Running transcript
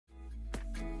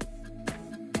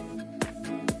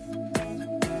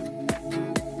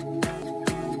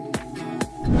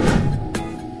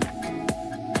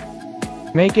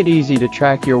Make it easy to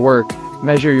track your work,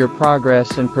 measure your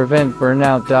progress and prevent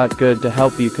burnout. Good to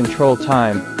help you control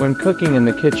time when cooking in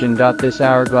the kitchen. This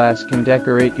hourglass can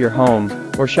decorate your home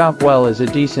or shop well as a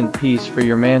decent piece for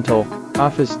your mantle,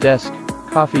 office desk,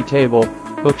 coffee table,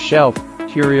 bookshelf,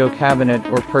 curio cabinet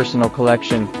or personal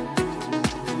collection.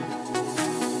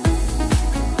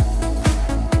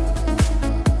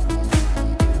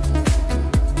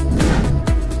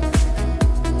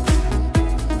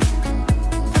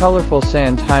 Colorful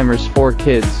sand timers for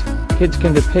kids. Kids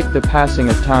can depict the passing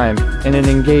of time in an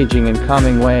engaging and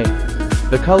calming way.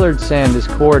 The colored sand is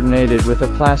coordinated with a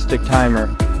plastic timer.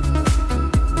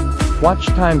 Watch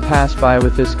time pass by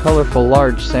with this colorful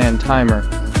large sand timer.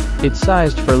 It's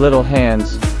sized for little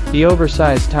hands. The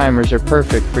oversized timers are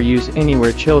perfect for use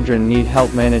anywhere children need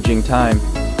help managing time.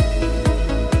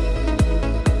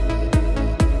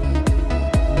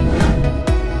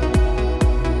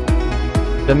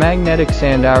 The magnetic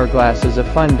sand hourglass is a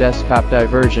fun desktop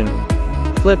diversion.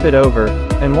 Flip it over,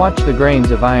 and watch the grains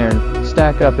of iron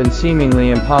stack up in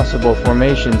seemingly impossible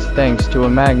formations thanks to a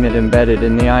magnet embedded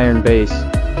in the iron base.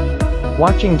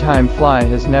 Watching time fly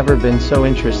has never been so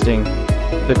interesting.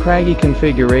 The craggy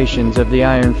configurations of the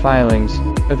iron filings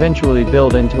eventually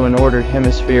build into an ordered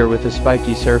hemisphere with a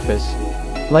spiky surface.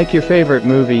 Like your favorite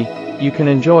movie, you can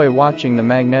enjoy watching the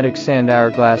magnetic sand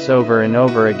hourglass over and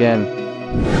over again.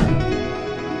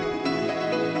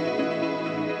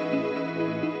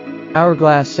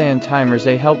 Hourglass sand timers,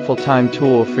 a helpful time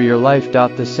tool for your life.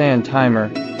 The sand timer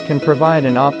can provide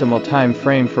an optimal time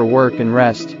frame for work and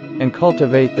rest, and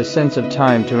cultivate the sense of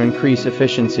time to increase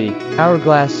efficiency.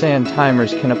 Hourglass sand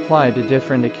timers can apply to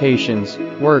different occasions,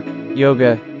 work,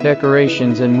 yoga,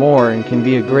 decorations and more, and can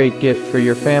be a great gift for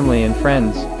your family and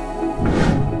friends.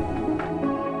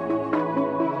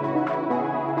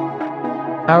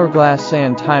 Hourglass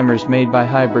sand timers made by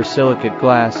borosilicate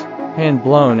glass,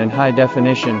 hand-blown and high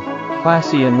definition,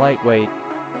 classy and lightweight.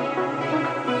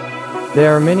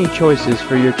 There are many choices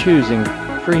for your choosing: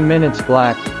 3 minutes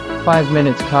black, 5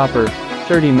 minutes copper,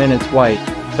 30 minutes white,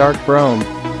 dark brome,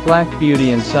 black beauty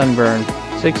and sunburn,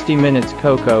 60 minutes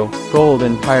cocoa, gold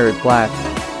and pirate black.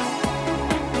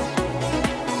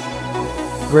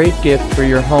 Great gift for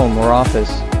your home or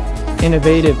office.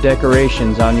 Innovative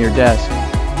decorations on your desk.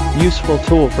 Useful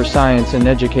tool for science and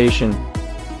education.